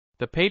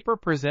The paper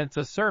presents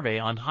a survey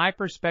on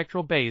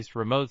hyperspectral-based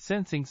remote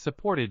sensing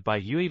supported by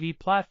UAV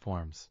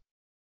platforms.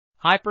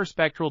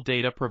 Hyperspectral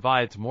data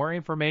provides more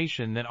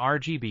information than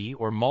RGB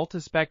or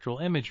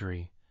multispectral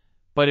imagery,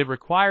 but it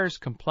requires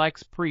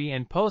complex pre-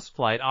 and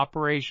post-flight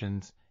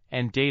operations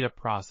and data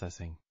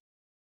processing.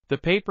 The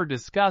paper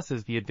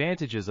discusses the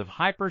advantages of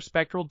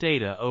hyperspectral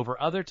data over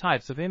other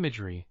types of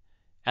imagery,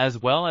 as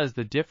well as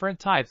the different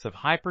types of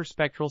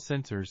hyperspectral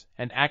sensors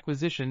and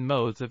acquisition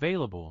modes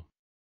available.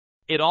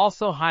 It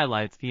also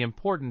highlights the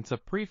importance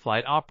of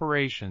pre-flight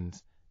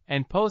operations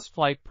and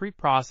post-flight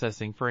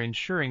pre-processing for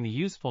ensuring the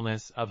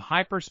usefulness of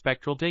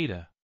hyperspectral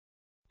data.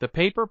 The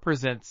paper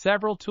presents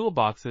several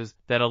toolboxes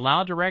that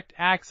allow direct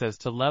access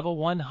to Level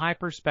 1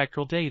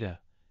 hyperspectral data,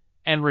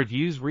 and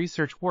reviews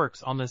research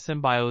works on the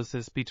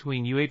symbiosis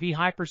between UAV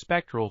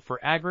hyperspectral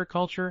for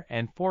agriculture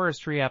and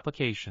forestry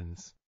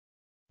applications.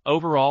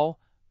 Overall,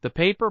 the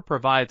paper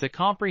provides a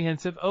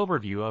comprehensive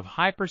overview of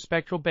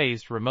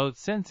hyperspectral-based remote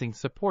sensing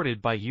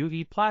supported by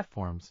UAV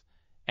platforms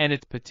and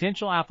its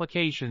potential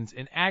applications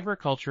in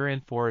agriculture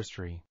and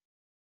forestry.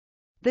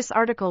 This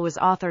article was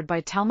authored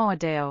by Telmo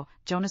Adão,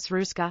 Jonáš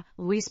Hruška,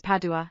 Luís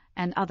Pádua,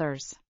 and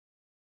others.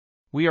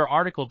 We are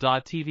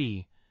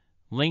article.tv.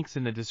 Links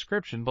in the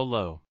description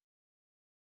below.